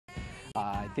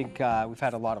I think we've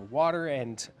had a lot of water,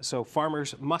 and so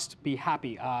farmers must be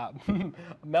happy.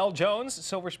 Mel Jones,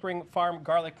 Silver Spring Farm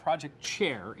Garlic Project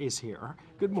Chair, is here.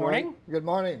 Good morning. Good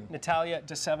morning. Natalia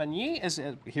deSavigny is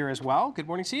here as well. Good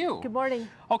morning to you. Good morning.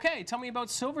 Okay, tell me about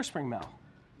Silver Spring, Mel.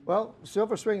 Well,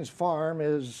 Silver Springs Farm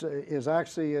is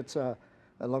actually, it's a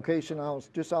location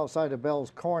just outside of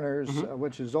Bell's Corners,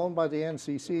 which is owned by the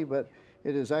NCC, but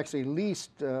it is actually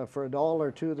leased for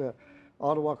 $1 to the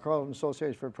Ottawa Carleton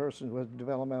Association for Persons with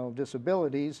Developmental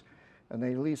Disabilities, and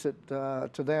they lease it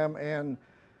to them. And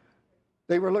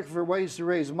they were looking for ways to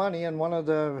raise money, and one of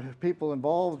the people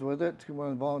involved with it, one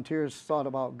of the volunteers, thought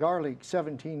about garlic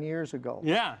 17 years ago.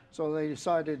 Yeah. So they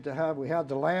decided to have, we had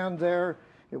the land there,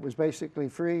 it was basically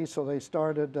free, so they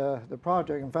started the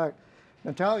project. In fact,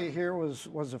 Natalia here was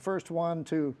the first one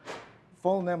to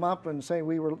phone them up and say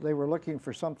they were looking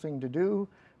for something to do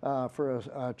for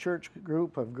a church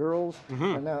group of girls,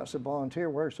 and now it's a volunteer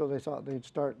work, so they thought they'd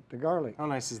start the garlic. How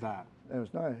nice is that? It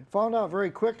was nice. Found out very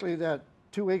quickly that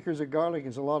 2 acres of garlic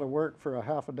is a lot of work for a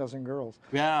half a dozen girls.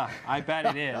 Yeah, I bet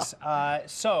it is.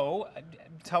 So,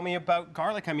 tell me about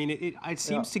garlic. I mean, it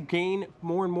seems to gain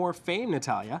more and more fame,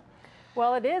 Natalia.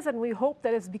 Well, it is, and we hope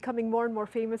that it's becoming more and more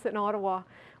famous in Ottawa.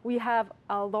 We have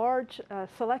a large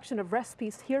selection of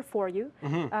recipes here for you,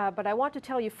 but I want to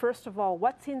tell you, first of all,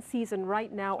 what's in season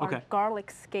right now are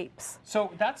garlic scapes. So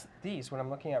that's these, what I'm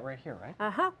looking at right here, right?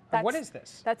 Uh-huh. What is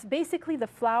this? That's basically the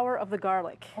flower of the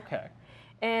garlic. Okay.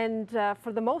 And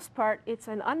for the most part, it's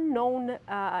an unknown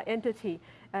entity.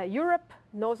 Europe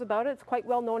knows about it. It's quite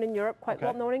well known in Europe, quite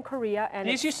well known in Korea. And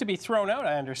these used to be thrown out,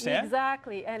 I understand.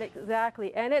 Exactly,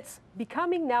 and it's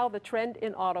becoming now the trend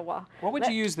in Ottawa. What would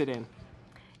you use it in?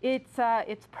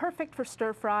 It's perfect for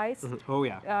stir fries. Oh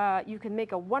yeah. You can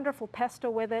make a wonderful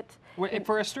pesto with it.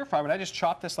 For a stir fry, would I just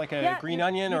chop this like a green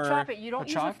onion or chop it? You don't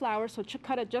use the flour, so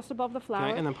cut it just above the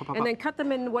flour, and then cut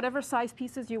them in whatever size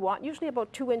pieces you want. Usually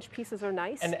about 2-inch pieces are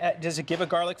nice. And does it give a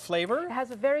garlic flavor? It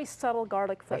has a very subtle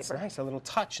garlic flavor. That's nice, a little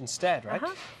touch instead, right?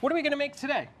 What are we going to make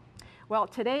today? Well,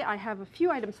 today I have a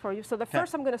few items for you. So the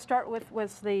first I'm going to start with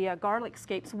was the garlic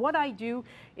scapes. What I do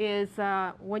is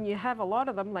when you have a lot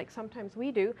of them, like sometimes we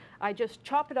do, I just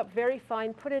chop it up very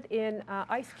fine, put it in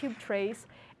ice cube trays,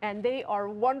 and they are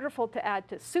wonderful to add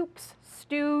to soups,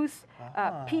 stews,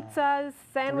 pizzas,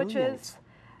 sandwiches. Brilliant.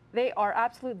 They are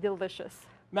absolutely delicious.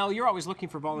 Mel, you're always looking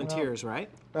for volunteers, right?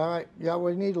 All right. Yeah,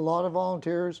 we need a lot of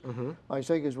volunteers. I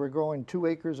say because we're growing 2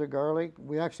 acres of garlic.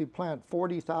 We actually plant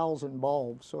 40,000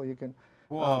 bulbs, so you can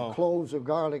cloves of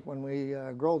garlic when we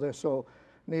grow this. So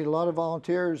need a lot of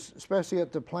volunteers, especially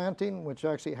at the planting, which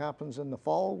actually happens in the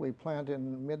fall. We plant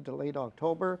in mid to late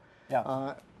October.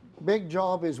 Yeah. Big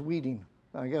job is weeding.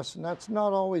 I guess and that's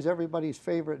not always everybody's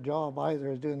favorite job either,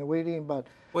 is doing the weeding, but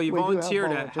well, you volunteer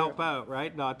to help out,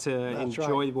 right? Not to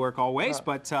enjoy the work always,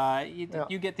 but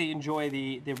you get to enjoy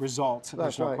the results.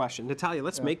 There's no question. Natalia,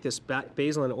 let's make this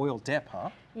basil and oil dip, huh?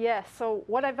 Yes. So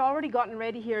what I've already gotten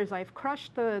ready here is I've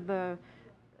crushed the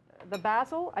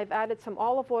basil, I've added some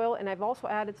olive oil, and I've also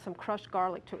added some crushed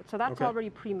garlic to it. So that's already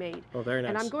pre-made. Oh, very nice.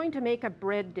 And I'm going to make a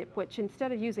bread dip, which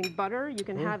instead of using butter, you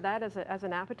can have that as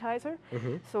an appetizer.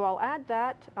 So I'll add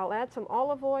that. I'll add some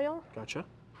olive oil. Gotcha.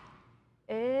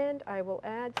 And I will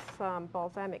add some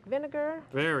balsamic vinegar.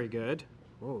 Very good.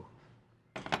 Whoa.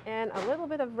 And a little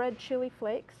bit of red chili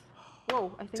flakes.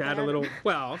 Whoa, I think to add a little,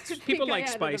 well, people like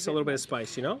spice, a little bit of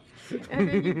spice, you know? And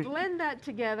then you blend that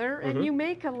together, and you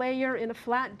make a layer in a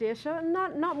flat dish,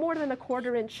 not more than a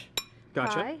 1/4 inch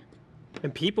pie.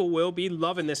 And people will be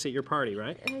loving this at your party,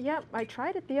 right? Yeah, I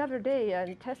tried it the other day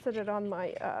and tested it on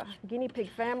my guinea pig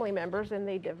family members, and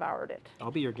they devoured it.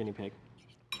 I'll be your guinea pig.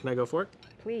 Can I go for it?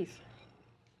 Please.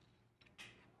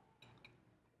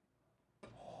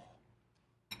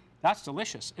 That's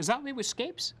delicious. Is that made with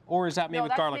scapes, or is that made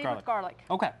with garlic? No, that's made with garlic.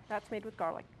 Okay. That's made with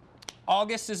garlic.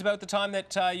 August is about the time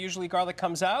that usually garlic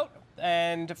comes out,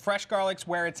 and fresh garlic's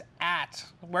where it's at.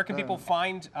 Where can people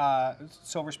find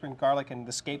Silver Spring garlic and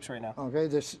the scapes right now? Okay,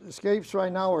 the scapes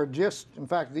right now are in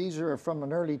fact, these are from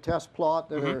an early test plot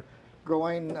that are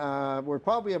growing. We're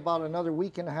probably about another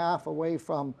week and a half away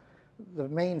from the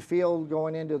main field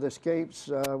going into the scapes.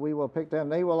 We will pick them.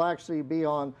 They will actually be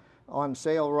on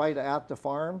sale right at the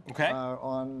farm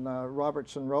on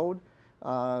Robertson Road.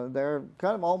 They're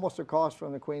kind of almost across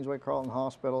from the Queensway Carleton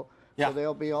Hospital, so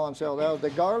they'll be on sale there.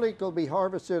 The garlic will be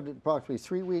harvested approximately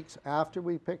 3 weeks after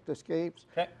we pick the scapes,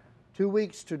 2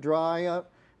 weeks to dry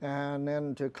up, and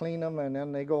then to clean them, and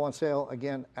then they go on sale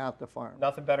again at the farm.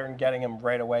 Nothing better than getting them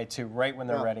right away, too, right when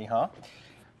they're ready, huh?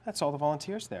 That's all the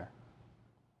volunteers there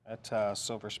at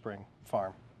Silver Spring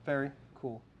Farm. Very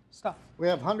cool stuff. We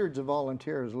have hundreds of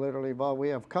volunteers, literally. We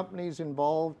have companies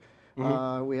involved.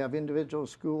 We have individual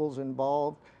schools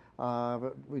involved.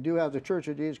 But we do have the Church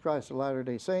of Jesus Christ of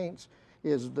Latter-day Saints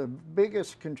is the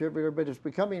biggest contributor, but it's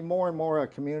becoming more and more a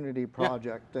community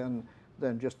project than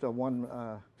just a one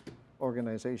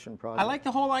organization project. I like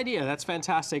the whole idea. That's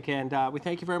fantastic, and we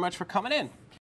thank you very much for coming in.